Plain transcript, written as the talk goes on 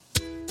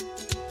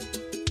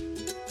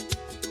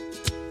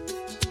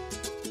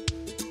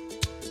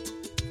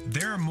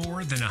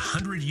more than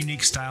 100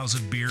 unique styles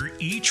of beer,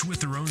 each with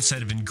their own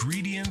set of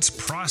ingredients,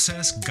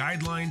 process,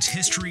 guidelines,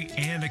 history,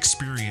 and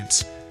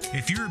experience.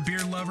 If you're a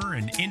beer lover,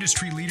 an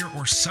industry leader,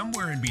 or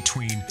somewhere in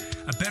between,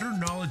 a better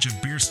knowledge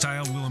of beer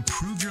style will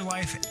improve your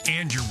life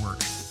and your work.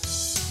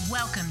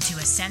 Welcome to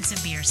A Sense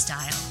of Beer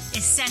Style,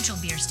 essential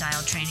beer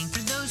style training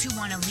for those who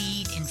want to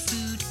lead in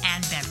food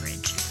and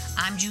beverage.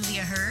 I'm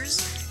Julia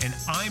Hers. And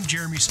I'm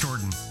Jeremy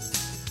Storton.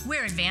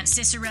 We're advanced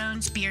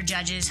cicerones, beer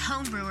judges,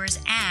 home brewers,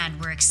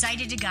 and we're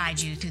excited to guide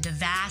you through the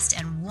vast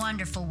and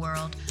wonderful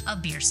world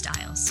of beer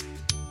styles.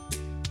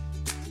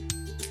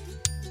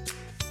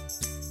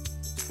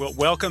 Well,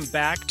 welcome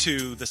back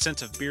to the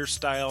Sense of Beer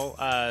Style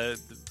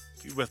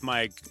with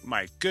my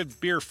good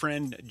beer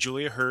friend,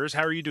 Julia Hers.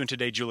 How are you doing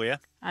today, Julia?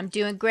 I'm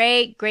doing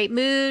great. Great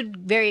mood.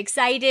 Very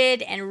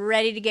excited and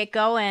ready to get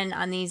going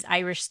on these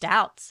Irish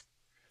stouts.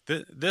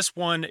 This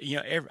one,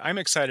 I'm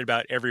excited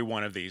about every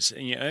one of these.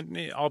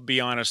 And I'll be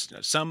honest,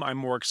 some I'm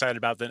more excited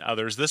about than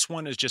others. This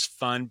one is just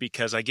fun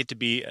because I get to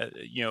be, a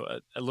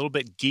little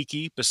bit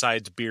geeky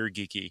besides beer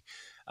geeky.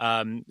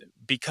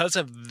 Because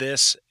of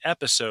this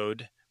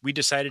episode, we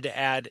decided to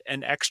add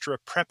an extra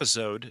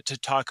prepisode to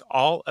talk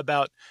all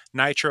about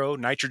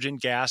nitrogen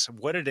gas,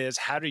 what it is,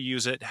 how to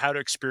use it, how to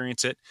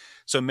experience it.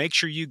 So make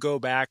sure you go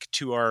back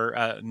to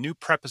our new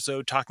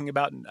prepisode talking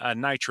about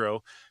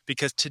nitro,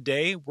 because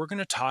today we're going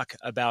to talk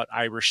about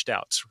Irish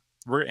stouts.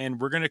 We're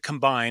going to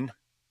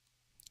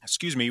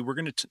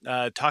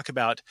talk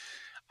about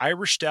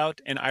Irish stout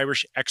and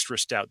Irish extra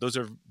stout.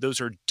 Those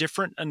are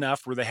different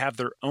enough where they have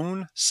their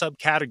own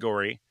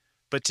subcategory.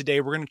 But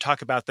today we're going to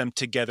talk about them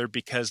together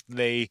because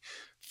they,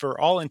 for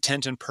all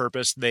intent and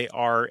purpose, they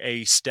are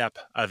a step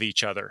of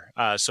each other.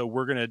 So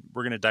we're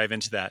gonna dive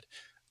into that.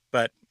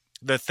 But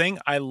the thing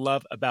I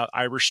love about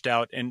Irish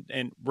stout, and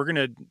we're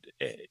gonna,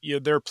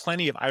 there are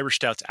plenty of Irish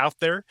stouts out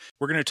there.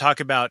 We're gonna talk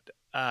about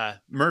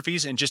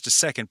Murphy's in just a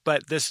second.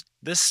 But this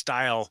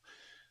style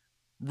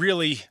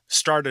really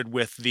started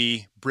with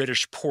the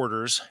British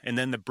porters and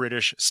then the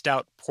British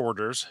stout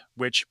porters,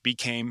 which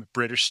became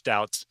British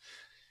stouts.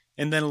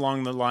 And then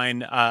along the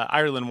line,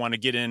 Ireland wanted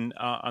to get in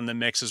on the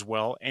mix as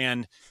well,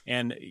 and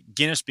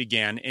Guinness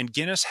began. And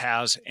Guinness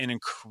has an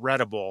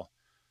incredible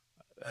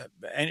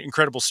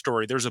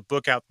story. There's a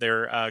book out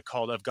there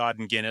called "Of God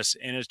and Guinness,"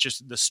 and it's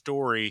just the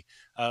story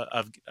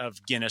of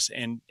Guinness,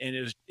 and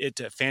it's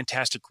a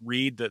fantastic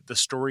read. The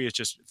story is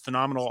just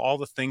phenomenal. All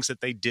the things that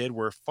they did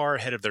were far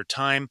ahead of their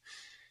time,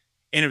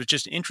 and it was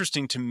just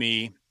interesting to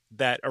me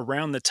that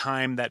around the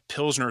time that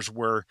Pilsners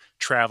were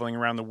traveling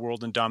around the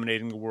world and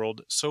dominating the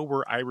world, so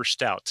were Irish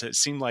stouts. It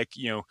seemed like,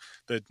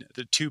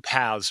 the two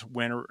paths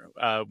went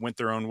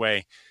their own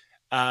way.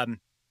 But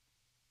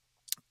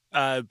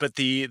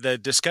the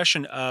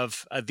discussion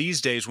of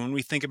these days, when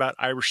we think about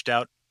Irish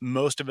stout,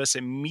 most of us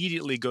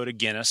immediately go to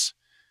Guinness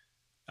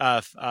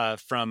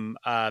from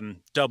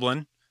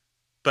Dublin.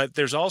 But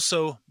there's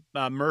also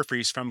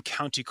Murphy's from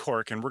County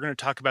Cork, and we're going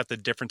to talk about the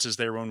differences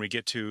there when we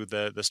get to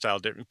the style,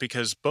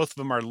 because both of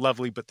them are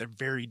lovely, but they're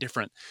very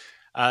different.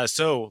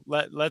 So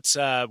let's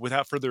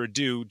without further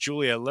ado,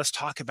 Julia, let's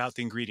talk about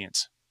the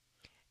ingredients.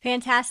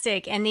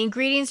 Fantastic. And the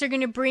ingredients are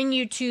going to bring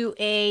you to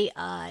a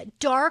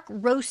dark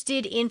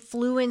roasted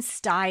influence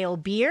style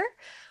beer.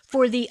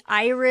 For the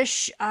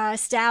Irish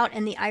stout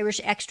and the Irish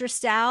extra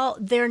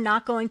stout, they're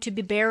not going to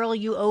barrel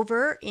you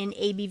over in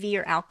ABV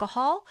or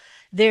alcohol.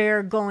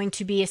 They're going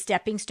to be a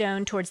stepping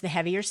stone towards the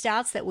heavier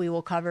stouts that we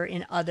will cover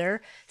in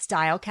other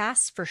style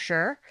casts for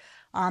sure.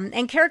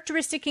 And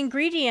characteristic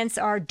ingredients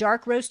are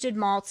dark roasted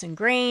malts and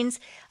grains.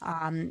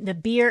 The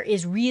beer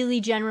is really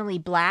generally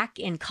black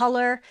in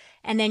color.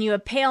 And then you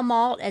have pale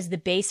malt as the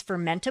base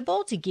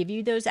fermentable to give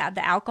you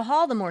the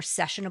alcohol, the more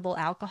sessionable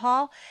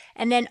alcohol.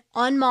 And then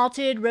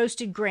unmalted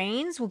roasted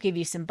grains will give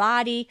you some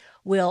body,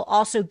 will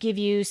also give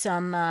you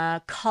some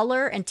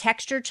color and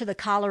texture to the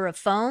collar of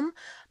foam.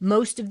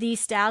 Most of these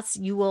stouts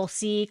you will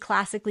see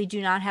classically do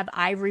not have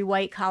ivory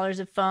white collars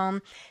of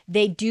foam.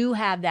 They do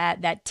have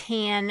that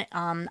tan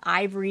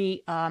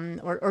ivory,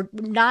 or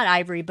not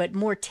ivory, but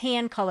more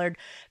tan colored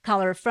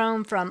collar of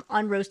foam from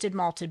unroasted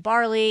malted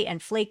barley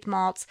and flaked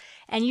malts.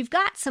 And you've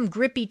got some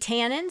grippy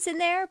tannins in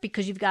there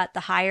because you've got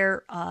the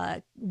higher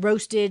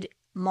roasted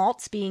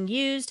malts being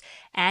used,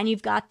 and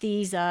you've got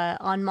these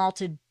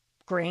unmalted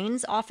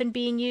grains often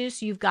being used.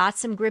 So you've got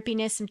some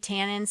grippiness, some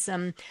tannins,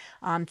 some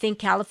think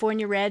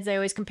California Reds. I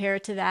always compare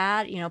it to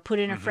that. Put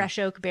in a fresh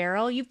oak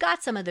barrel. You've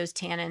got some of those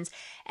tannins,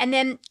 and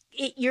then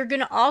you're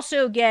going to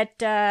also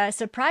get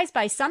surprised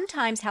by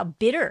sometimes how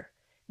bitter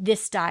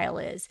this style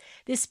is.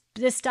 This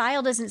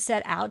style doesn't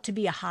set out to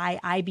be a high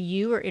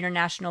IBU or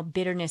international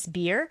bitterness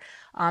beer.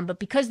 But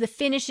because the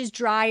finish is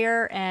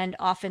drier and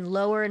often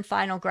lower in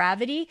final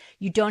gravity,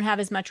 you don't have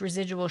as much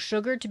residual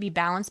sugar to be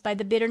balanced by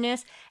the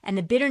bitterness. And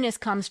the bitterness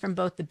comes from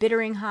both the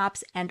bittering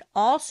hops and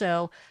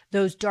also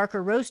those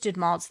darker roasted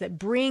malts that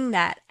bring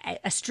that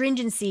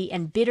astringency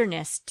and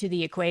bitterness to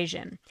the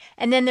equation.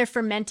 And then they're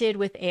fermented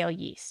with ale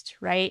yeast,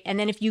 right? And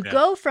then if you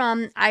go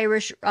from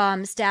Irish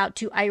stout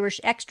to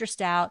Irish extra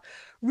stout,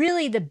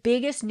 really the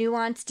biggest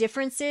nuance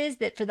difference is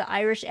that for the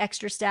Irish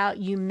extra stout,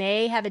 you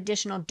may have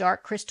additional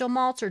dark crystal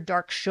malts or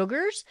dark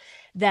sugars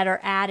that are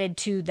added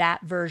to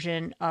that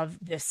version of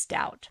this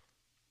stout.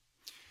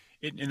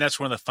 And that's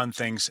one of the fun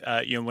things.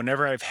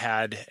 Whenever I've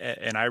had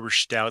an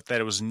Irish stout that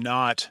it was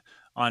not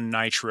on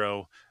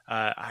nitro,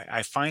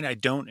 I find I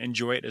don't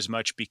enjoy it as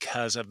much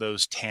because of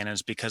those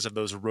tannins, because of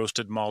those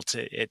roasted malts.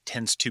 It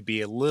tends to be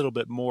a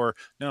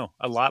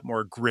lot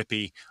more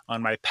grippy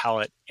on my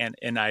palate,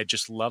 and I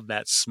just love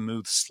that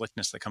smooth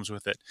slickness that comes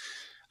with it.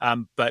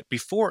 But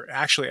before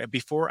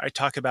I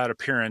talk about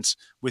appearance,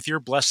 with your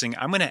blessing,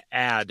 I'm going to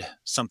add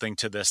something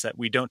to this that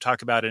we don't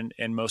talk about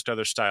in most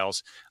other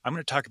styles. I'm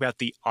going to talk about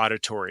the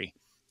auditory,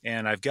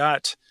 and I've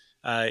got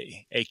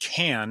a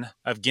can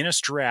of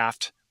Guinness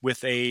Draft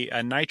with a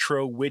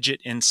nitro widget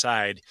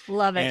inside.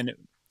 Love it.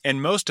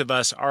 And most of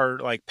us are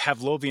like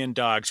Pavlovian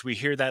dogs. We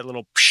hear that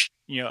little psh,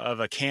 of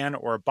a can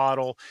or a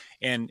bottle,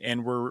 and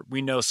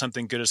we know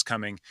something good is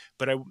coming.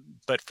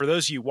 But for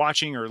those of you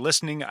watching or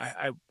listening,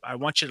 I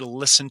want you to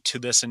listen to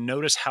this and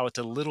notice how it's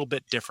a little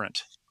bit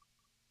different.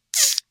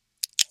 So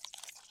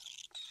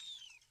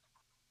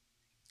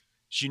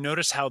you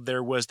notice how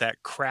there was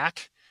that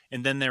crack,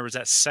 and then there was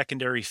that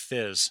secondary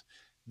fizz.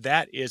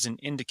 That is an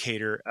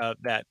indicator of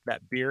that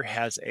beer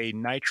has a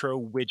nitro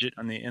widget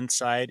on the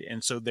inside.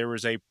 And so there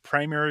was a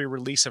primary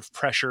release of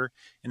pressure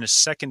and a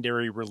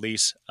secondary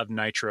release of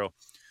nitro.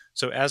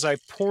 So as I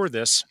pour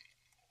this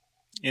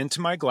into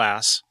my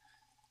glass,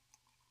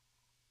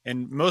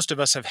 and most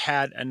of us have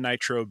had a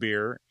nitro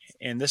beer,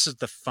 and this is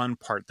the fun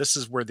part. This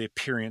is where the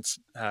appearance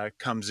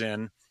comes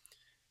in.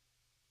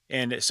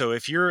 And so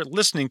if you're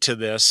listening to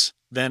this,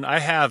 then I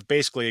have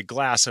basically a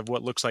glass of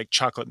what looks like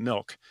chocolate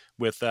milk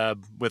with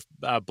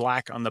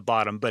black on the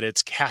bottom, but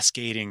it's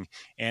cascading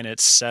and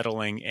it's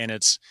settling,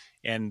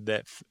 and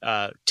that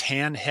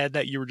tan head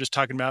that you were just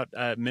talking about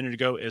a minute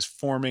ago is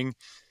forming.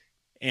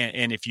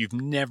 And if you've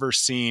never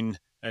seen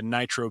a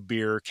nitro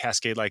beer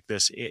cascade like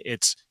this,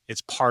 it's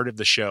part of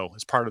the show.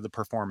 It's part of the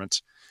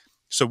performance.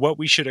 So what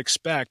we should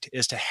expect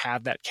is to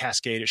have that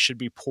cascade. It should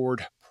be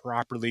poured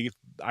properly,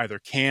 either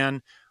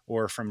can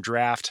or from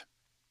draft,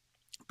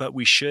 but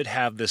we should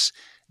have this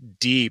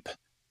deep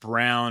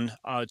brown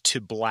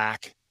to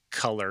black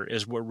color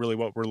is what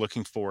we're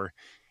looking for.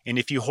 And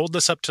if you hold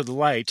this up to the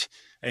light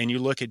and you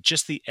look at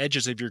just the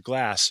edges of your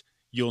glass,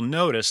 you'll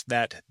notice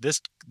that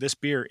this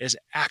beer is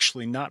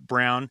actually not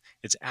brown.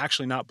 It's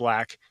actually not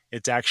black.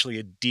 It's actually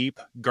a deep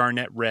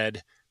garnet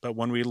red. But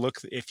when we look,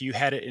 if you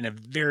had it in a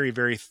very,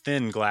 very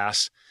thin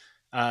glass,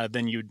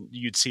 then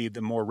you'd see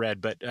the more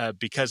red. But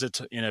because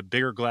it's in a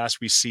bigger glass,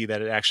 we see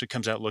that it actually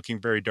comes out looking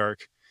very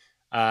dark.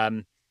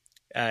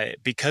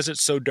 Because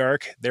it's so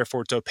dark,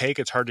 therefore it's opaque.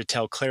 It's hard to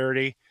tell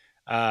clarity.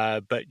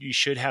 But you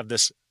should have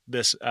this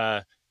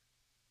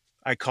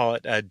I call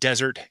it a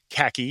desert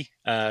khaki,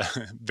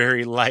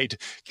 very light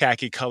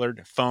khaki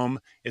colored foam.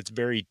 It's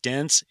very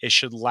dense. It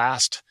should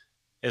last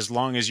as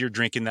long as you're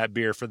drinking that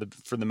beer for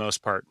the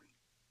most part.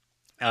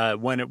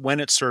 When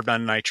it's served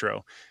on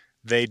nitro,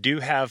 they do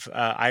have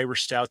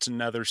Irish stouts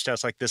and other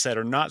stouts like this that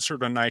are not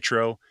served on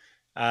nitro.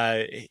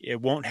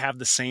 It won't have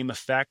the same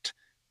effect,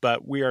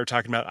 but we are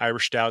talking about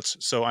Irish stouts,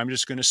 so I'm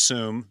just going to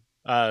assume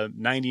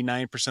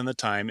 99% of the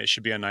time it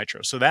should be on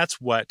nitro. So that's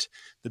what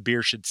the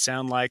beer should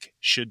sound like,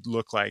 should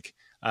look like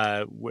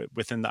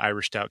within the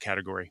Irish stout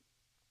category.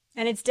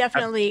 And it's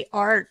definitely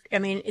art. I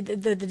mean,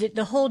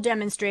 the whole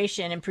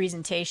demonstration and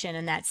presentation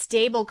and that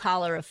stable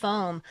collar of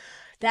foam,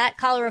 that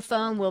collar of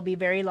foam will be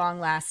very long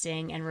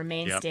lasting and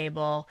remain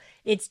stable.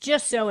 It's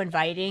just so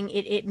inviting.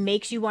 It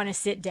makes you want to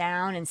sit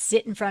down and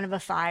sit in front of a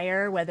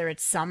fire, whether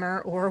it's summer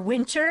or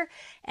winter,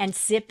 and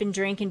sip and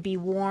drink and be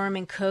warm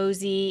and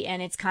cozy.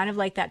 And it's kind of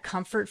like that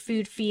comfort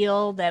food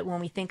feel that when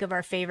we think of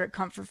our favorite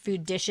comfort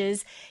food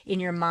dishes,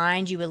 in your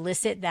mind, you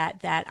elicit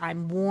that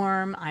I'm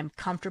warm, I'm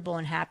comfortable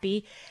and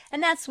happy.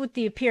 And that's what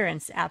the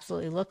appearance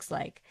absolutely looks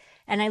like.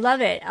 And I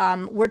love it.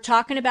 We're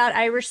talking about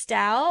Irish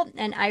Stout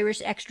and Irish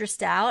Extra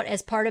Stout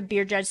as part of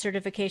Beer Judge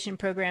Certification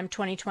Program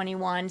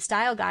 2021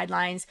 style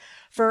guidelines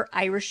for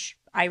Irish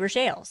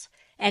ales.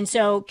 And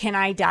so, can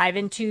I dive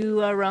into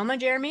aroma,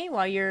 Jeremy?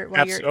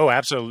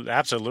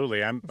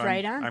 Absolutely. I'm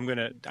right on. I'm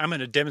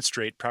gonna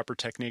demonstrate proper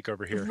technique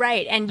over here.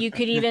 Right, and you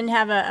could even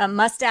have a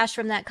mustache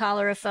from that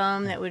collar of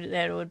foam that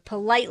would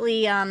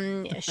politely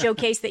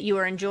showcase that you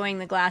are enjoying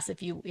the glass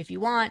if you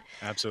want.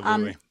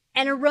 Absolutely.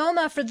 And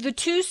aroma for the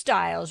two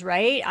styles,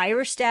 right?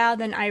 Irish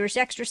Stout and Irish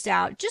Extra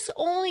Stout, just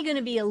only going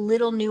to be a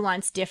little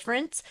nuanced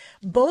difference.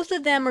 Both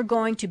of them are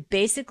going to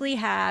basically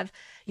have,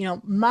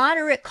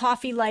 moderate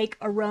coffee-like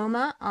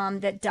aroma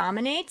that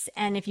dominates.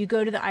 And if you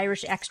go to the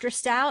Irish Extra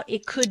Stout,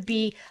 it could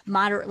be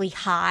moderately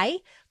high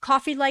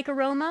coffee-like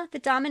aroma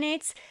that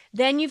dominates.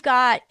 Then you've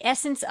got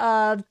essence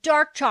of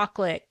dark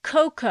chocolate,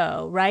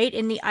 cocoa, right,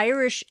 in the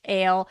Irish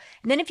ale.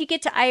 And then if you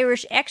get to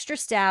Irish extra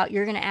stout,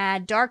 you're going to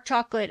add dark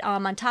chocolate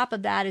on top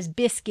of that is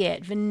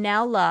biscuit,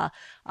 vanilla,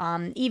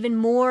 even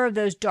more of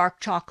those dark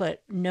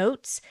chocolate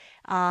notes.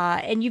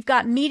 And you've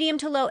got medium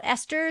to low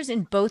esters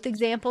in both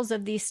examples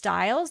of these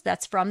styles.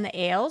 That's from the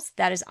ales.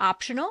 That is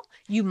optional.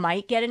 You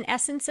might get an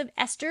essence of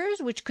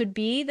esters, which could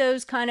be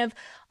those kind of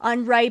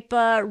unripe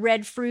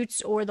red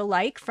fruits or the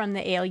like from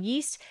the ale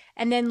yeast.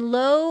 And then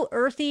low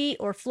earthy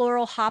or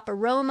floral hop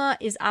aroma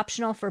is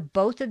optional for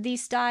both of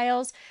these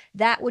styles.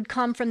 That would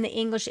come from the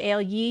English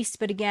ale yeast.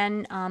 But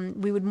again,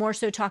 we would more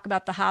so talk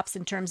about the hops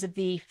in terms of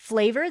the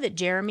flavor that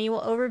Jeremy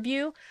will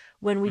overview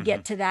when we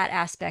get to that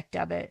aspect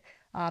of it.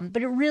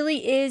 But it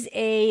really is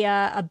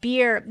a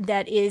beer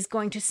that is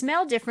going to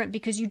smell different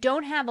because you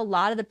don't have a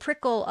lot of the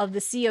prickle of the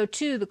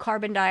CO2, the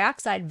carbon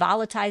dioxide,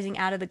 volatilizing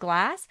out of the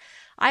glass.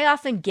 I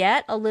often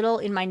get a little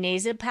in my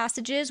nasal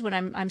passages when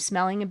I'm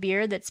smelling a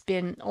beer that's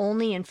been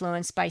only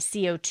influenced by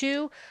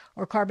CO2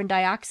 or carbon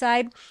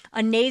dioxide,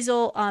 a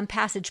nasal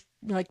passage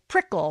like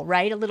prickle,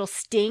 right? A little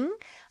sting.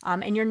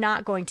 And you're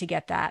not going to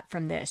get that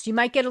from this. You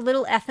might get a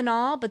little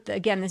ethanol, but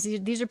again,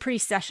 these are pretty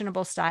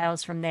sessionable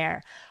styles from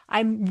there.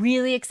 I'm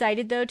really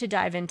excited, though, to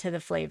dive into the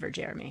flavor,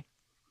 Jeremy.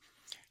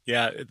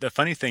 Yeah, the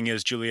funny thing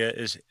is, Julia,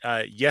 is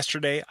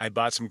yesterday I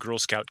bought some Girl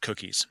Scout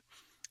cookies,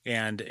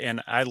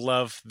 and I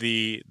love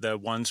the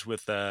ones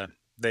with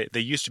they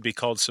used to be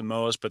called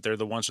Samoas, but they're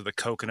the ones with the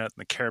coconut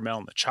and the caramel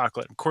and the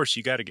chocolate. Of course,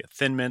 you got to get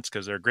Thin Mints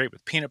because they're great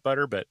with peanut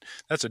butter, but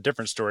that's a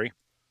different story.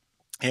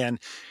 And,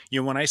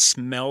 when I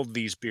smelled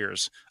these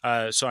beers,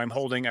 so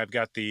I've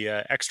got the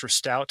extra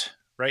stout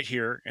right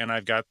here, and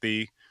I've got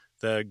the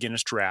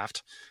Guinness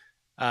Draft.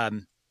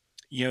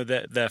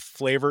 The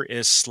flavor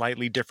is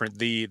slightly different.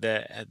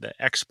 The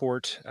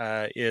export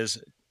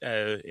is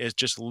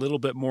just a little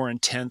bit more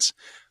intense,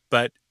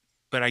 but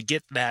I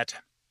get that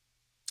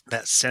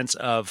sense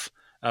of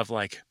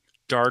like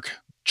dark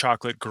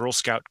chocolate Girl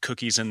Scout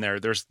cookies in there.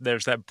 There's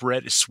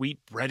that sweet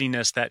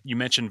breadiness that you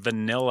mentioned,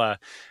 vanilla.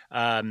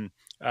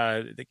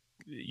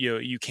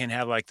 You can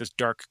have like this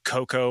dark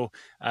cocoa,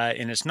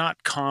 and it's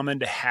not common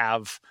to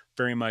have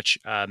very much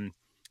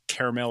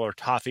caramel or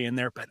toffee in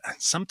there, but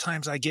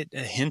sometimes I get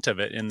a hint of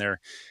it in there.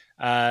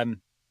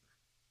 And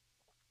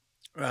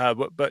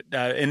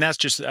that's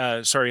just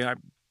sorry, I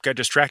got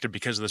distracted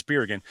because of this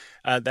beer again.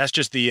 That's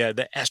just the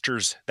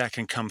esters that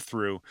can come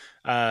through,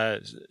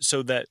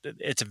 so that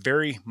it's a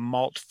very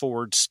malt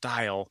forward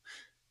style.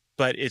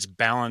 But it's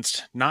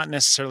balanced, not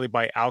necessarily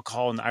by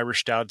alcohol. And the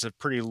Irish stout, it's a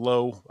pretty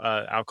low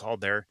alcohol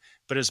there,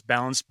 but it's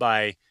balanced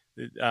by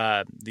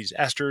these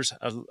esters,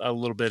 a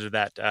little bit of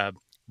that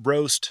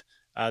roast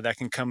that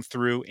can come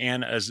through,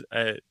 and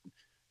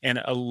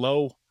a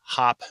low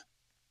hop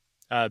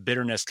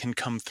bitterness can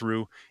come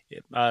through.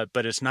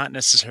 But it's not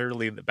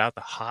necessarily about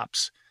the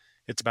hops.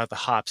 It's about the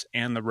hops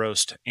and the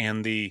roast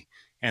and the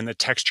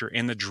texture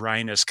and the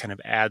dryness kind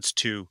of adds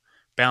to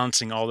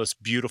balancing all this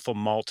beautiful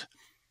malt.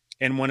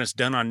 And when it's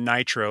done on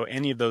nitro,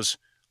 any of those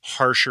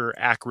harsher,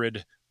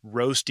 acrid,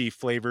 roasty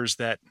flavors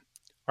that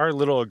are a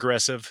little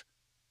aggressive,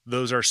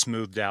 those are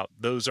smoothed out.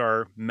 Those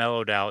are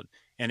mellowed out,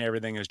 and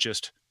everything is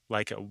just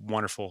like a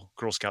wonderful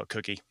Girl Scout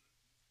cookie.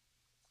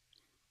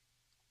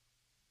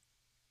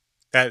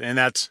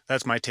 That's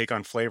my take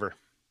on flavor.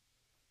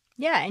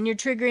 Yeah, and you're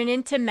triggering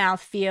into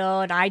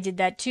mouthfeel, and I did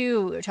that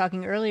too. We were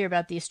talking earlier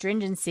about the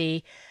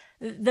astringency.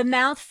 The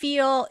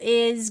mouthfeel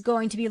is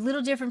going to be a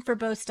little different for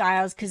both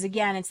styles because,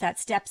 again, it's that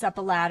steps up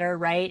a ladder,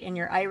 right? And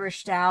your Irish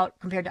stout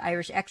compared to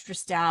Irish extra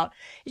stout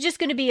is just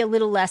going to be a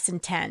little less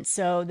intense.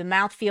 So the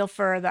mouthfeel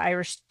for the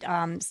Irish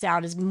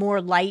stout is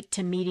more light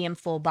to medium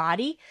full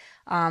body,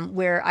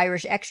 where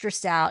Irish extra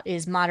stout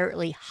is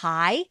moderately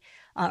high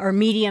or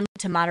medium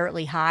to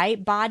moderately high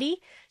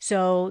body.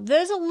 So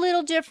there's a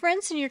little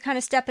difference, and you're kind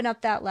of stepping up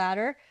that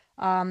ladder.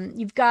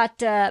 You've got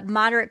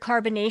moderate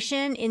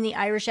carbonation in the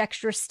Irish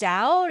extra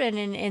stout, and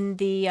in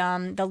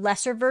the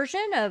lesser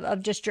version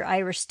of just your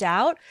Irish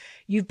stout,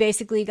 you've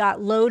basically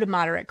got low to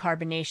moderate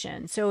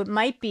carbonation. So it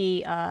might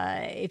be,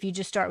 if you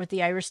just start with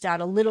the Irish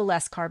stout, a little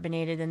less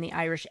carbonated than the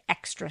Irish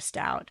extra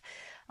stout.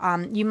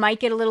 You might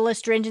get a little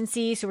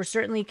astringency, so we're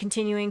certainly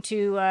continuing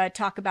to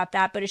talk about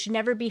that, but it should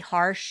never be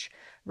harsh,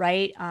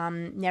 right?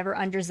 Never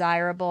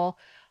undesirable.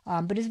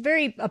 But it's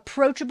very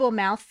approachable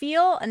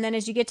mouthfeel. And then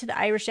as you get to the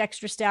Irish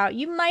extra stout,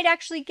 you might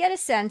actually get a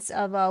sense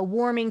of a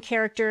warming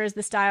character as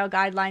the style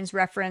guidelines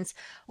reference,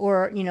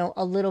 or,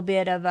 a little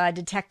bit of a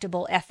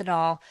detectable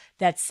ethanol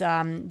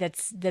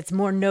that's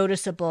more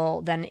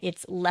noticeable than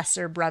its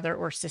lesser brother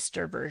or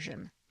sister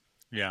version.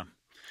 Yeah.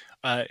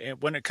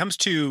 When it comes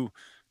to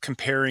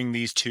comparing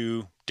these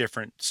two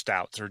different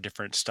stouts or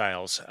different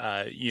styles,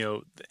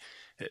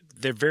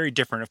 they're very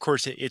different. Of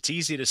course, it's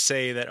easy to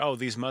say that,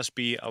 these must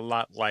be a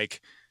lot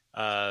like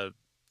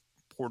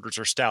porters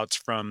or stouts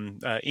from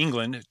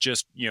England,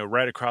 just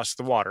right across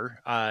the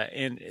water,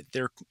 and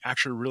they're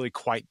actually really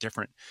quite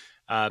different.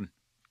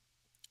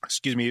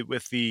 Excuse me,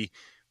 with the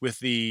with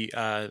the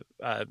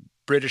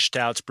British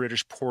stouts,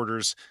 British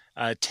porters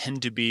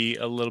tend to be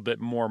a little bit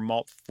more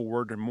malt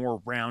forward and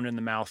more round in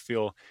the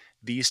mouthfeel.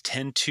 These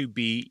tend to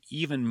be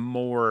even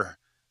more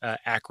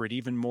acrid,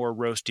 even more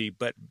roasty,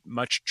 but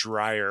much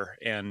drier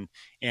and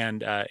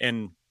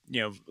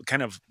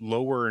kind of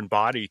lower in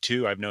body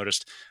too. I've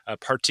noticed,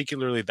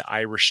 particularly the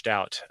Irish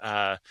stout.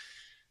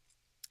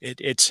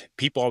 It's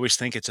people always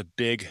think it's a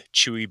big,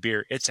 chewy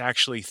beer. It's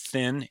actually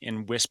thin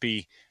and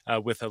wispy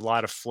with a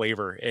lot of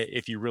flavor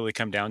if you really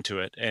come down to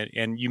it.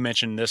 And you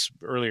mentioned this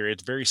earlier.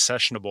 It's very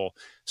sessionable,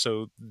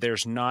 so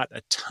there's not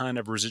a ton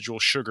of residual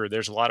sugar.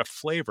 There's a lot of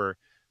flavor,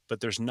 but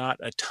there's not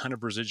a ton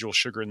of residual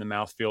sugar in the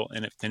mouthfeel,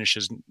 and it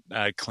finishes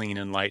clean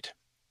and light.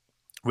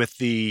 With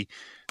the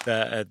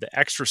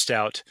extra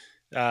stout,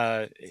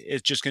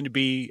 it's just going to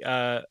be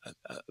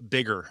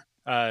bigger.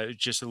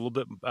 Just a little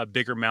bit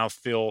bigger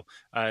mouthfeel,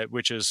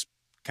 which is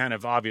kind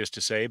of obvious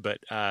to say, but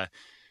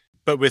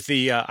with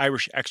the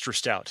Irish Extra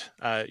Stout,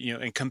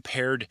 and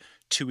compared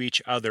to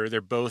each other, they're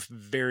both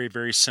very,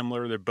 very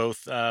similar. They're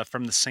both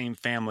from the same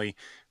family,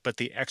 but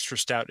the Extra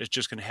Stout is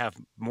just going to have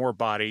more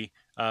body,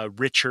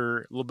 richer,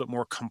 a little bit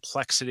more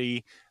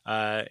complexity,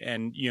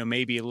 and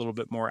maybe a little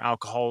bit more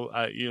alcohol.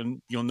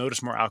 You'll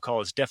notice more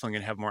alcohol. It's definitely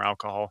going to have more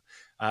alcohol,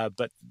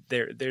 but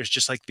there's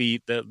just like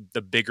the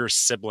bigger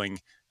sibling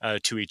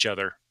to each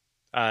other,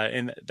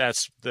 and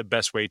that's the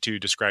best way to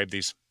describe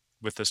these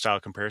with the style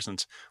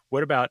comparisons.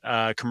 What about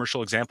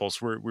commercial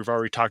examples? We've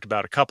already talked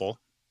about a couple.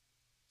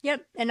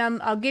 Yep, and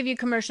I'll give you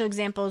commercial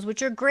examples,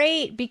 which are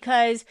great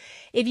because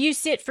if you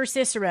sit for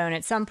Cicerone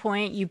at some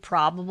point, you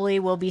probably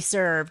will be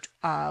served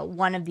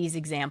one of these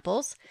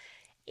examples.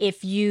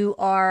 If you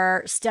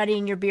are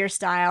studying your beer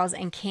styles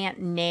and can't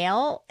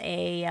nail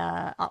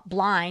a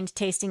blind,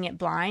 tasting it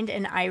blind,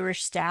 an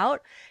Irish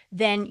stout,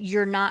 then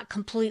you're not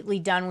completely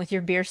done with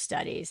your beer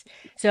studies.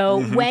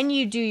 So when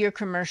you do your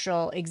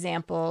commercial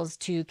examples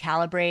to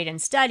calibrate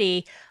and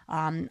study,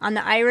 on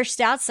the Irish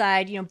stout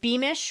side,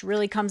 Beamish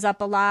really comes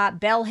up a lot.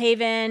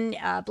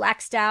 Bellhaven,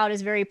 Black Stout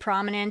is very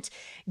prominent.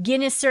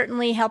 Guinness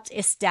certainly helped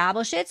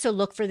establish it, so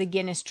look for the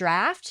Guinness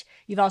draft.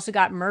 You've also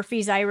got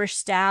Murphy's Irish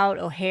Stout,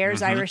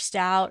 O'Hare's Irish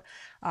Stout.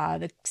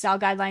 The Style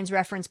Guidelines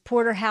reference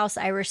Porterhouse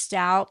Irish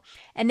Stout.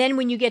 And then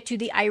when you get to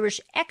the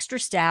Irish Extra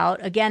Stout,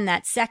 again,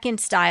 that second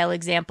style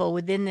example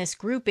within this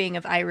grouping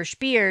of Irish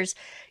beers,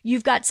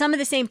 you've got some of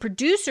the same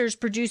producers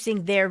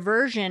producing their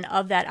version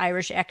of that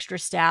Irish Extra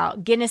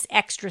Stout. Guinness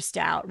Extra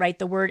Stout, right?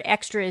 The word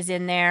extra is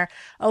in there.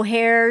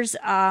 O'Hare's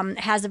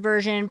has a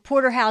version.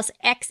 Porterhouse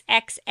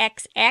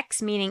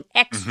XXXX, meaning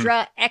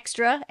extra,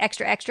 extra,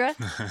 extra, extra.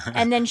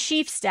 And then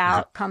Sheaf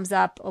Stout comes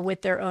up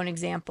with their own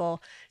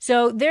example.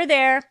 So they're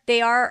there.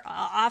 They are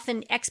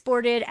often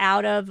exported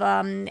out of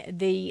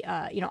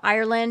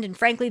Ireland, and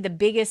frankly, the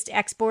biggest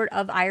export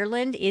of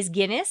Ireland is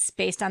Guinness,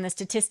 based on the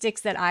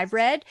statistics that I've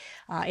read.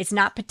 It's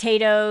not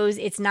potatoes,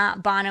 it's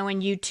not Bono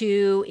and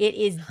U2. It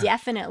is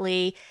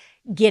definitely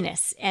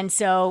Guinness. And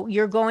so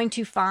you're going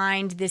to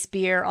find this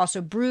beer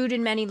also brewed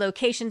in many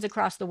locations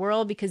across the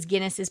world because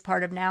Guinness is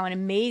part of now an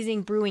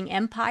amazing brewing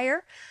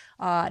empire.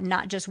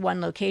 Not just one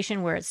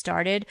location where it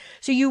started.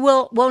 So you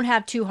won't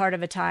have too hard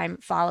of a time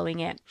following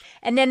it.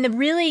 And then the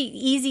really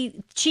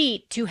easy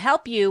cheat to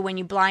help you when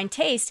you blind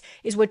taste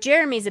is what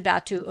Jeremy's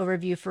about to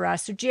review for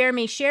us. So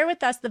Jeremy, share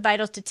with us the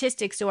vital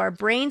statistics so our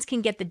brains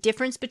can get the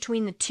difference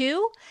between the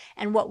two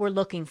and what we're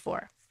looking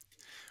for.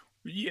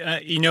 Yeah,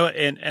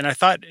 and I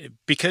thought,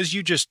 because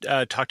you just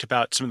talked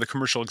about some of the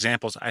commercial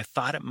examples, I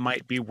thought it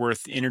might be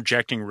worth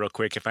interjecting real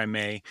quick, if I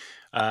may.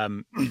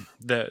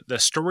 The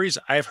stories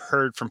I've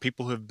heard from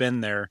people who have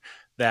been there,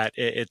 that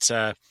it's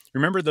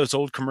remember those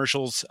old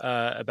commercials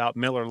about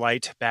Miller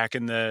Lite back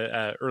in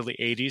the early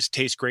 80s?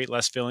 Taste great,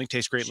 less filling.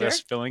 Taste great, Sure.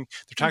 less filling.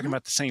 They're talking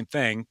about the same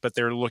thing, but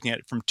they're looking at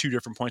it from two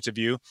different points of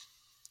view.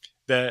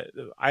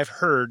 I've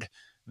heard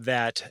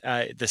that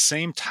the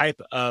same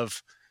type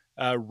of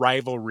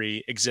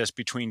rivalry exists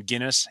between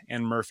Guinness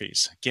and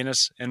Murphy's.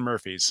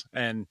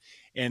 And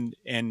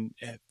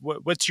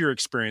what's your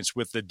experience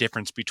with the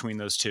difference between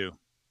those two?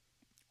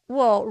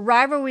 Well,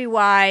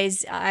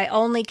 rivalry-wise, I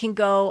only can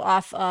go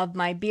off of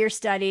my beer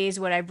studies,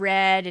 what I've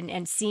read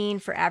and seen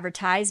for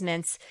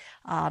advertisements.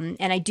 And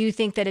I do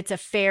think that it's a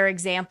fair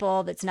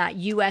example that's not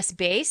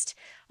U.S.-based.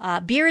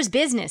 Beer is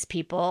business,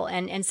 people,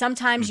 and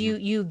sometimes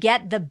you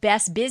get the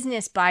best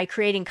business by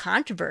creating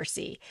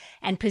controversy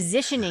and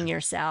positioning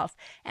yourself.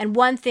 And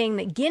one thing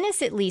that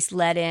Guinness at least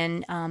let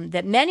in,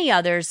 that many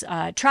others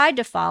tried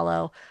to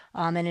follow,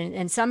 and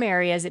in some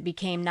areas it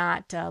became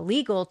not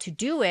legal to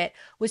do it,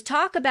 was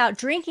talk about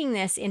drinking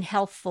this in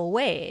healthful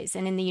ways.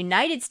 And in the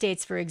United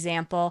States, for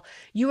example,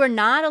 you are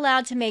not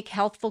allowed to make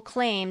healthful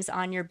claims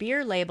on your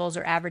beer labels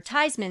or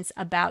advertisements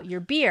about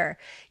your beer.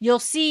 You'll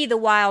see the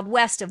Wild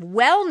West of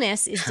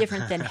wellness is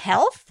different than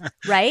health,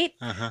 right?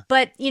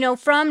 But,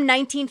 from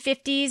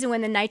 1950s and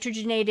when the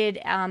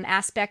nitrogenated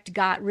aspect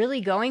got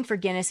really going for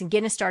Guinness, and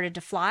Guinness started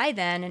to fly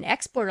then and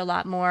export a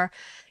lot more,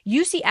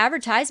 you see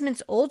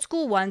advertisements, old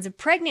school ones, of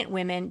pregnant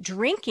women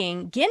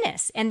drinking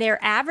Guinness, and they're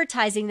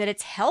advertising that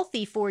it's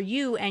healthy for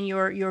you and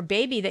your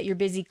baby that you're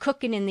busy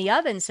cooking in the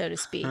oven, so to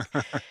speak.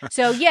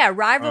 So yeah, Oh,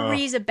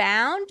 rivalries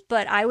abound,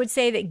 but I would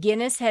say that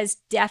Guinness has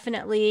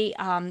definitely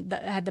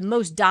had the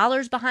most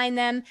dollars behind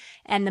them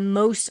and the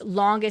most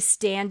longest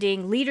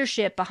standing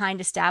leadership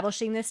behind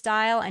establishing this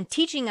style and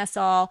teaching us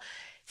all,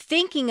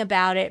 thinking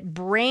about it,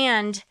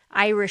 brand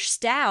Irish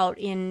Stout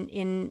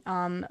in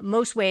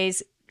most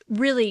ways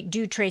really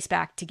do trace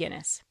back to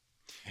Guinness.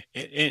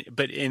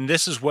 and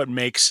this is what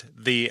makes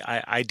the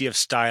idea of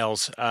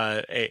styles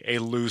a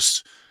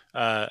loose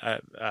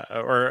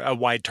or a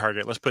wide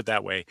target. Let's put it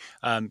that way.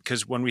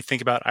 Because when we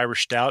think about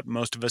Irish Stout,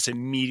 most of us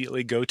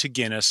immediately go to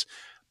Guinness.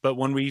 But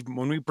when we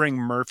bring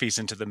Murphy's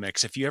into the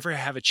mix, if you ever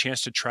have a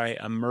chance to try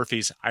a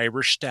Murphy's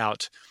Irish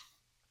Stout,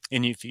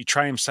 and if you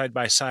try them side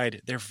by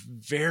side, they're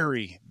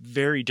very,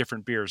 very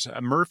different beers.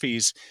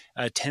 Murphy's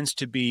tends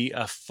to be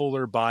a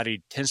fuller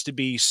bodied, tends to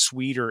be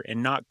sweeter,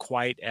 and not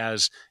quite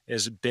as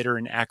bitter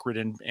and acrid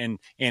and I'm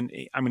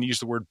going to use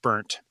the word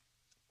burnt.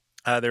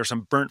 There are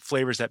some burnt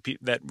flavors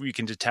that we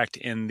can detect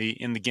in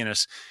the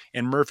Guinness,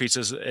 and Murphy's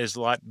is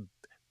a lot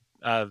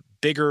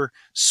bigger,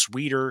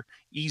 sweeter,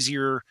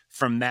 easier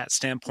from that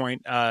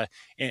standpoint.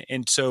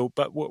 And so,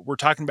 but what we're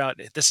talking about,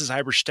 this is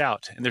Irish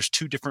Stout, and there's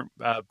two different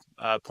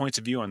points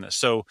of view on this.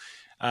 So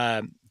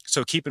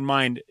keep in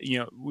mind,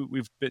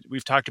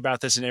 we've talked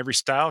about this in every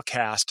style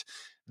cast,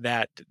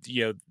 that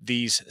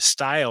these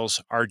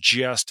styles are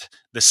just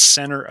the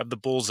center of the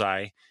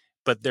bullseye,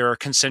 but there are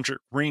concentric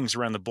rings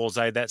around the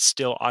bullseye that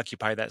still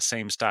occupy that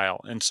same style.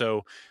 And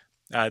so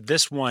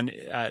this one,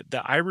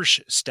 the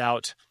Irish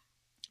Stout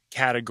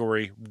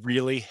category,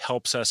 really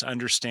helps us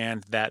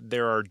understand that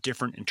there are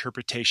different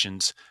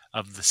interpretations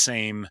of the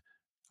same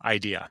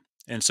idea.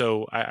 And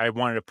so I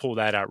wanted to pull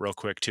that out real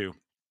quick too.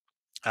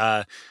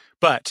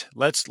 But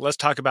let's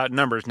talk about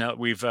numbers now that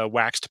we've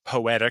waxed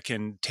poetic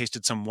and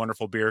tasted some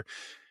wonderful beer.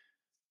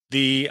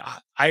 The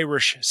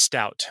Irish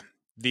Stout,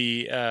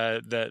 the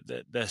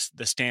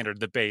standard,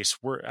 the base.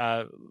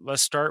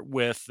 Let's start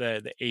with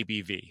the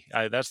ABV.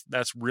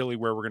 That's really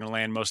where we're going to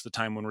land most of the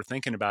time when we're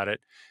thinking about it.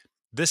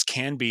 This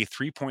can be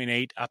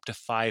 3.8 up to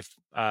 5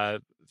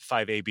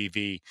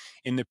 ABV.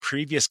 In the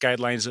previous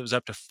guidelines, it was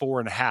up to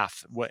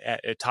 4.5.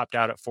 It topped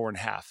out at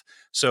 4.5.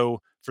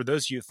 So for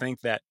those of you who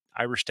think that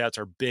Irish Stouts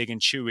are big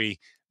and chewy,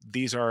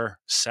 these are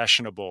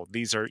sessionable.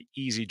 These are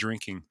easy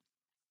drinking.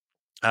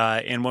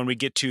 And when we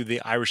get to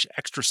the Irish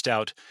Extra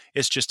Stout,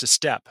 it's just a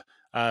step.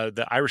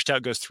 The Irish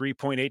Stout goes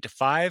 3.8 to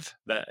 5.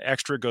 The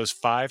Extra goes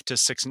 5 to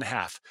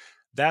 6.5.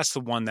 That's the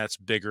one that's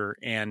bigger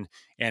and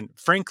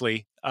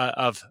frankly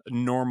of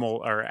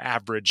normal or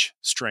average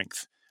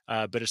strength.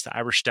 But it's the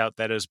Irish Stout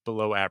that is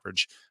below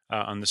average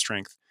on the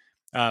strength.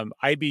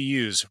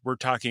 IBUs, we're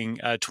talking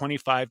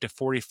 25 to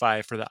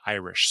 45 for the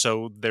Irish.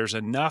 So there's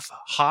enough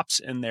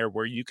hops in there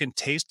where you can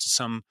taste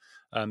some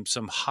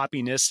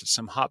hoppiness,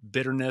 some hop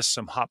bitterness,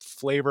 some hop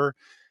flavor.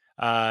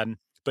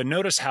 But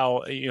notice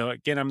how,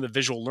 again, I'm the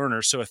visual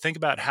learner. So think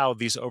about how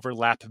these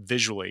overlap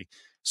visually.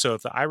 So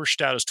if the Irish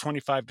Stout is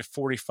 25 to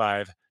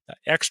 45, the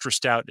Extra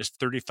Stout is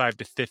 35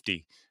 to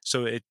 50.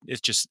 So it's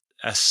just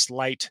a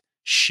slight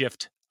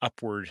shift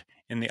upward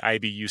in the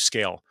IBU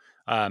scale.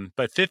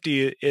 But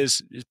 50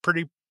 is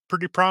pretty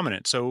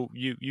prominent. So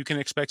you can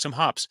expect some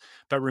hops.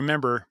 But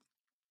remember,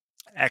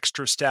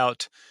 Extra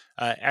Stout,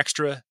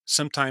 extra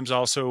sometimes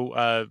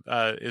also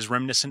is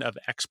reminiscent of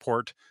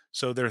export.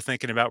 So they're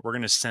thinking about, we're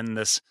going to send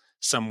this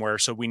somewhere,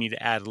 so we need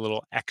to add a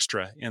little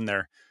extra in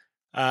there.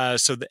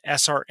 So the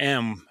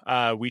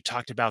SRM, we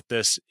talked about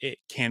this. It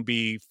can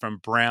be from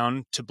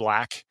brown to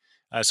black.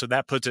 So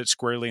that puts it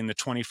squarely in the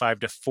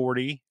 25 to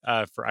 40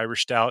 for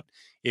Irish Stout.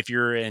 If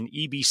you're an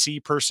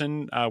EBC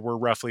person, we're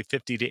roughly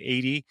 50 to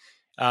 80.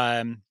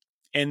 And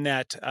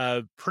that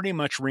pretty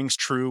much rings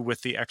true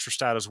with the Extra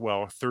Stout as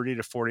well, 30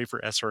 to 40 for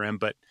SRM,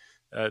 but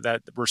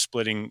that we're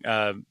splitting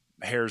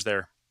hairs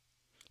there.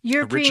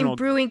 European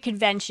Brewing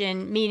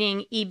Convention,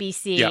 meaning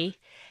EBC.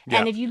 Yeah.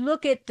 And if you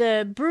look at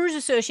the Brewers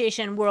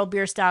Association World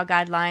Beer Style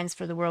Guidelines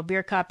for the World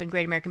Beer Cup and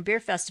Great American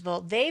Beer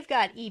Festival, they've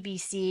got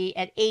EBC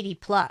at 80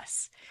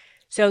 plus.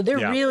 So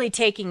they're really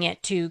taking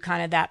it to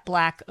kind of that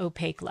black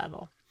opaque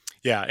level.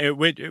 Yeah,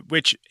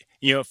 which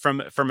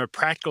from a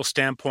practical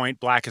standpoint,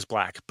 black is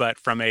black, but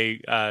from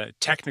a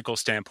technical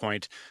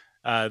standpoint,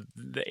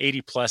 the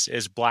 80 plus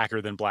is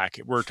blacker than black.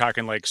 We're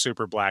talking like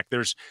super black.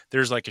 There's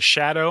like a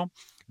shadow.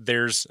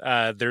 There's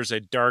a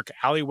dark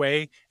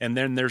alleyway, and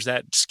then there's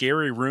that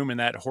scary room in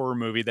that horror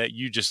movie that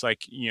you just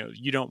like,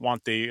 you don't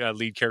want the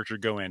lead character to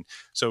go in.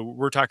 So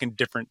we're talking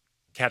different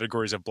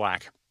categories of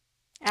black.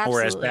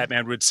 Absolutely. Or as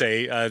Batman would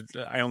say,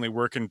 I only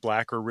work in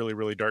black or really,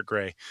 really dark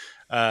gray.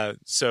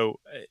 So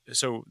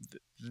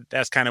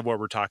that's kind of what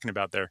we're talking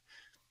about there.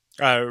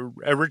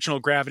 Original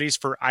gravities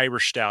for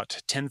Irish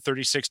Stout,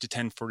 1036 to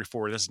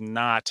 1044. This is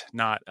not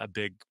a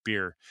big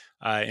beer.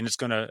 And it's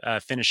going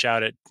to finish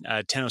out at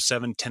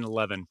 1007,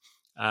 1011.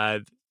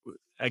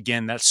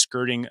 Again, that's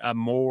skirting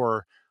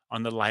more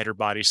on the lighter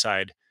body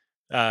side.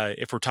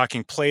 If we're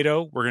talking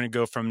Plato, we're going to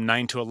go from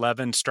 9 to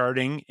 11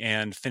 starting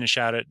and finish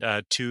out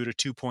at 2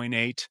 to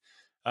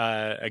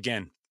 2.8.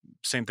 Again,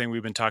 same thing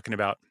we've been talking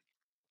about.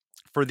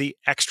 For the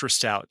extra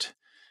stout,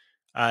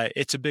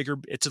 it's a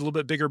little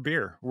bit bigger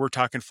beer. We're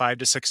talking 5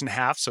 to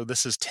 6.5. So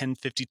this is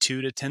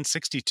 1052 to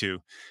 1062.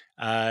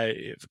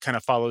 It kind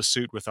of follows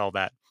suit with all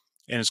that.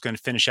 And it's going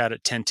to finish out at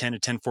 1010 to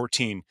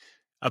 1014.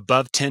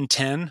 Above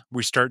 1010,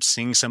 we start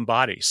seeing some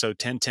body. So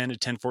 1010 to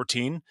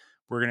 1014,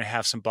 we're going to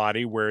have some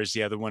body, whereas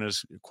the other one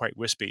is quite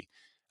wispy.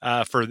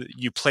 For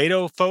you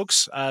Plato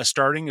folks,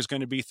 starting is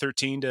going to be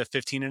 13 to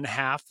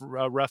 15.5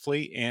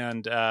 roughly,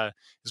 and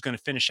is going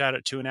to finish out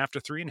at 2.5 to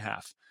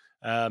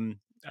 3.5.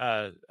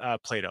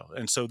 Plato.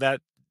 And so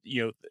that,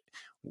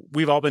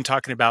 we've all been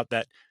talking about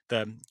that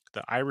the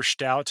Irish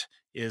stout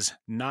is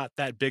not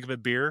that big of a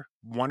beer,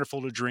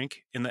 wonderful to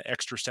drink, and the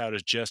extra stout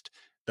is just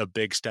the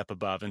big step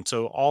above. And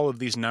so all of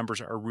these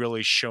numbers are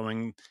really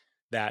showing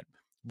that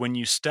when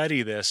you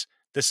study this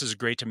is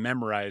great to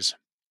memorize,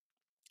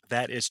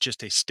 that it's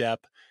just a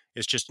step,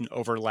 it's just an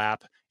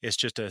overlap, it's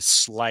just a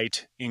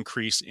slight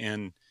increase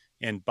in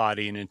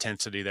body and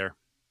intensity there.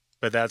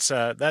 But that's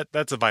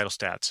the vital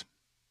stats.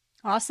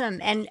 Awesome.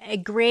 And a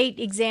great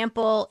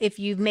example, if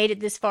you've made it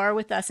this far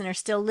with us and are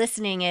still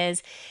listening,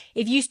 is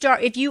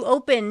if you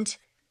opened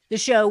the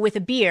show with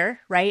a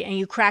beer, right, and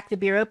you crack the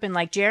beer open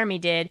like Jeremy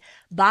did,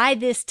 by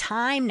this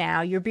time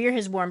now, your beer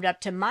has warmed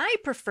up to my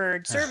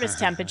preferred service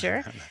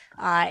temperature.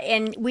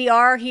 And we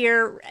are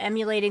here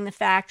emulating the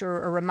fact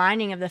or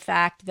reminding of the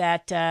fact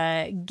that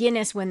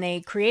Guinness, when they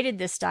created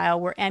this style,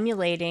 were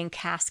emulating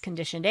cask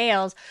conditioned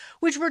ales,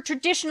 which were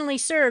traditionally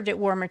served at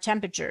warmer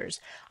temperatures.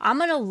 I'm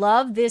going to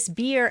love this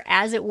beer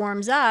as it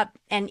warms up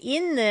and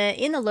in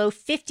the low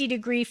 50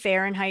 degree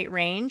Fahrenheit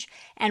range,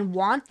 and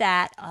want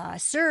that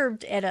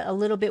served at a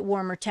little bit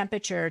warmer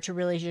temperature to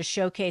really just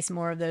showcase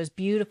more of those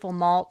beautiful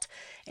malt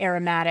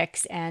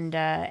aromatics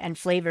and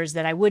flavors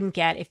that I wouldn't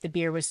get if the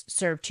beer was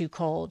served too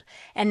cold.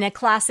 And the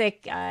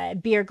classic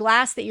beer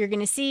glass that you're going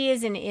to see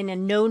is in a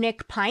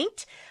no-nick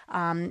pint.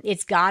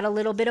 It's got a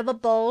little bit of a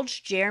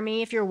bulge.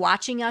 Jeremy, if you're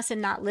watching us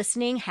and not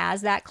listening,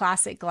 has that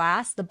classic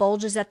glass. The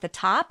bulge is at the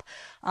top.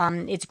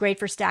 It's great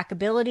for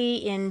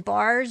stackability in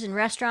bars and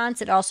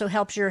restaurants. It also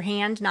helps your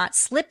hand not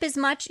slip as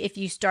much if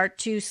you start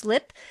to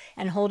slip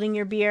and holding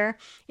your beer.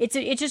 It's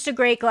just a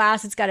great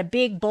glass. It's got a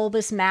big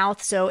bulbous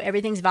mouth, so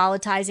everything's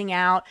volatilizing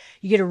out.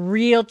 You get a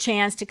real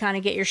chance to kind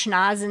of get your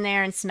schnoz in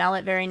there and smell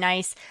it very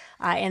nice.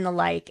 And the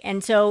like.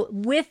 And so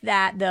with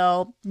that,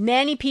 though,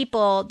 many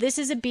people, this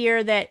is a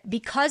beer that,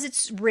 because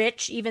it's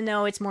rich, even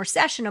though it's more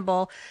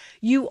sessionable,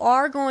 you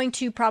are going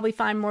to probably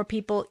find more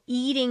people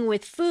eating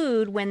with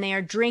food when they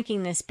are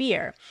drinking this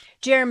beer.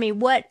 Jeremy,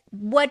 what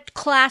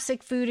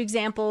classic food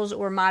examples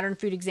or modern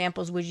food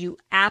examples would you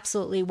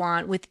absolutely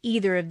want with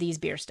either of these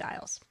beer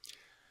styles?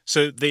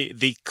 So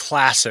the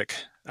classic,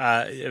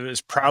 it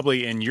was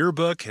probably in your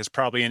book, is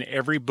probably in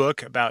every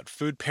book about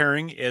food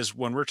pairing, is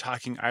when we're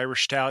talking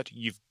Irish stout,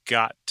 you've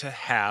got to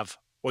have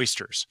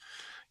oysters.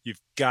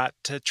 You've got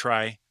to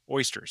try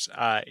oysters.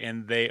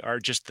 And they are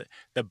just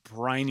the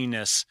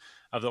brininess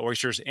of the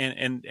oysters.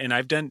 And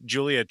I've done,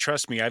 Julia,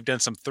 trust me, I've done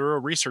some thorough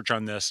research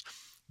on this.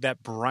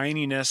 That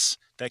brininess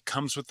that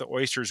comes with the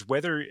oysters,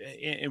 whether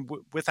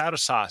without a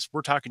sauce,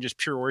 we're talking just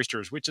pure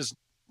oysters, which is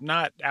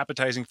not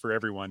appetizing for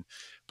everyone,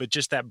 but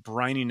just that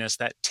brininess,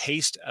 that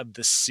taste of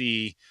the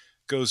sea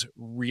goes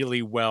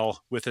really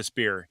well with this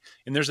beer.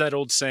 And there's that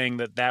old saying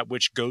that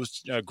which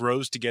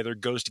grows together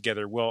goes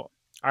together. Well,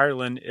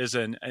 Ireland is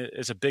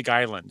a big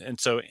island, and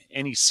so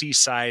any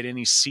seaside,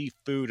 any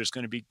seafood is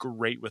going to be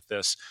great with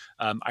this.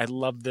 I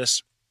love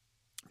this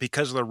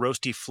because of the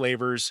roasty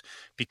flavors,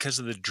 because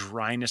of the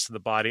dryness of the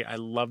body. I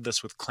love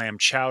this with clam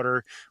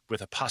chowder,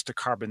 with a pasta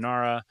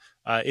carbonara.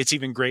 It's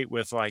even great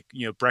with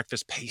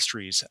breakfast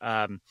pastries.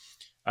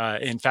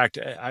 In fact,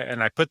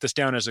 I put this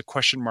down as a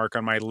question mark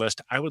on my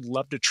list. I would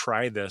love to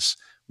try this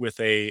with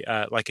a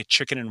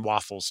chicken and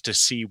waffles to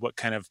see what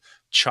kind of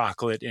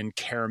chocolate and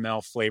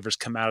caramel flavors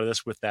come out of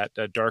this with that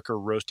darker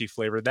roasty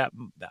flavor. That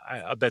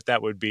I bet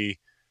that would be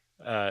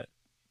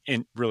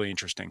really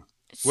interesting.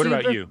 What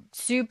about you?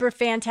 Super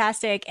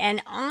fantastic.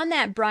 And on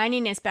that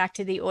brininess, back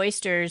to the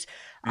oysters,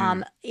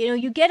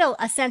 you get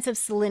a sense of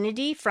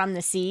salinity from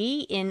the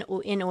sea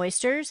in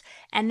oysters,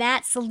 and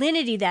that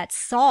salinity, that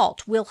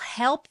salt, will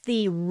help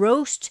the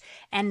roast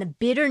and the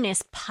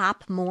bitterness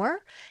pop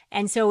more.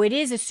 And so it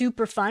is a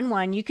super fun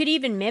one. You could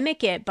even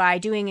mimic it by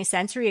doing a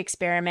sensory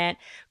experiment.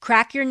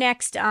 Crack your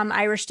next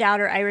Irish stout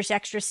or Irish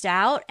extra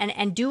stout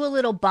and do a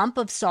little bump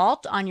of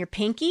salt on your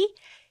pinky.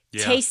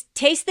 Yeah.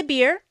 Taste the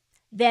beer.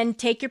 Then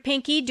take your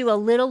pinky, do a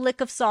little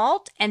lick of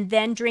salt, and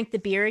then drink the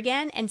beer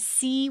again and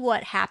see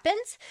what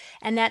happens.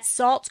 And that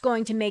salt's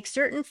going to make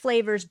certain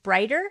flavors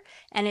brighter,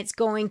 and it's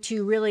going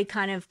to really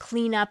kind of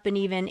clean up and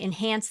even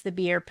enhance the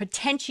beer,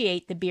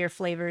 potentiate the beer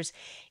flavors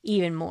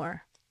even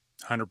more.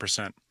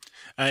 100%.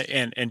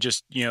 And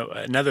just,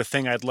 another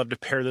thing I'd love to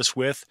pair this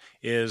with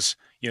is,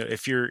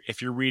 if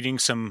you're reading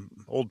some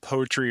old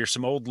poetry or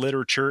some old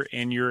literature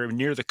and you're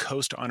near the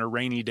coast on a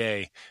rainy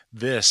day,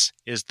 this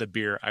is the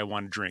beer I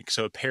want to drink.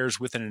 So it pairs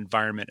with an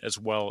environment as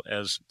well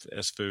as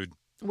food.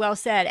 Well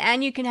said.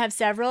 And you can have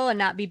several and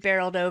not be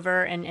barreled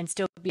over and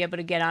still be able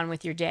to get on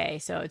with your day.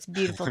 So it's a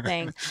beautiful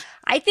thing.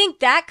 I think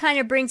that kind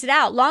of brings it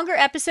out. Longer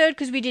episode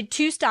because we did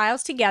 2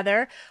 styles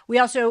together. We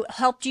also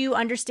helped you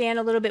understand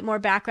a little bit more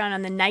background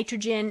on the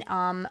nitrogen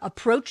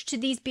approach to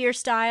these beer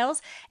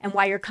styles and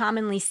why you're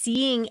commonly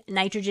seeing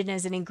nitrogen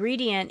as an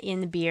ingredient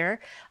in the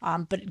beer.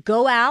 But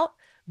go out.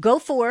 Go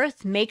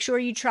forth, make sure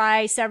you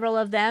try several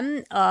of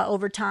them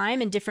over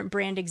time in different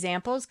brand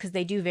examples because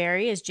they do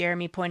vary, as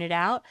Jeremy pointed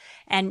out.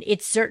 And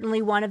it's certainly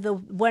one of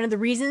the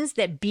reasons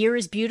that beer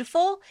is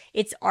beautiful.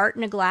 It's art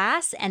in a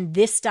glass, and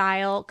this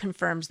style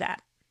confirms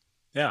that.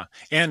 Yeah.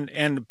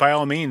 And by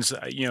all means,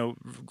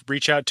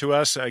 reach out to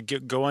us,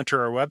 go onto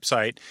our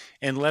website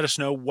and let us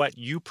know what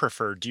you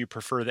prefer. Do you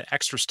prefer the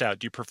extra stout?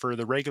 Do you prefer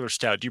the regular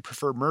stout? Do you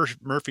prefer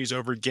Murphy's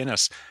over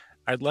Guinness?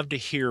 I'd love to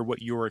hear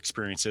what your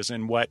experience is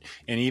and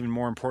even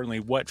more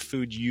importantly, what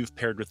food you've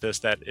paired with this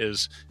that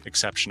is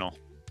exceptional.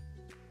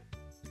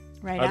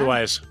 Right.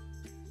 Otherwise,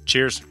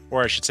 cheers,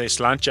 or I should say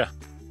slancha.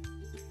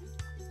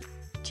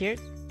 Cheers.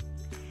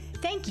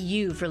 Thank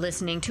you for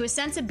listening to A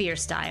Sense of Beer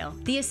Style,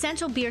 the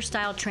essential beer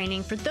style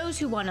training for those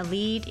who want to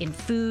lead in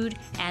food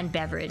and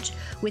beverage.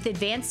 With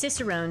advanced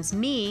cicerones,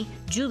 me,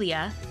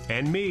 Julia,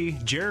 and me,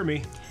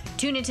 Jeremy.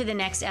 Tune into the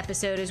next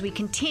episode as we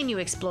continue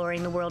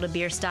exploring the world of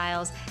beer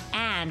styles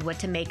and what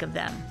to make of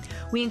them.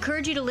 We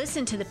encourage you to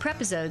listen to the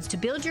prepisodes to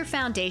build your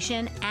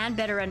foundation and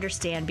better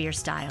understand beer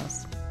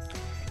styles.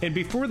 And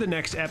before the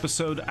next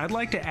episode, I'd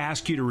like to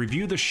ask you to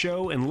review the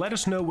show and let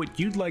us know what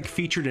you'd like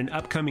featured in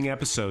upcoming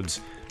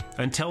episodes.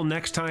 Until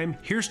next time,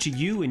 here's to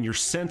you and your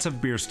sense of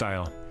beer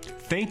style.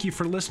 Thank you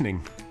for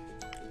listening.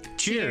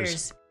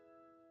 Cheers.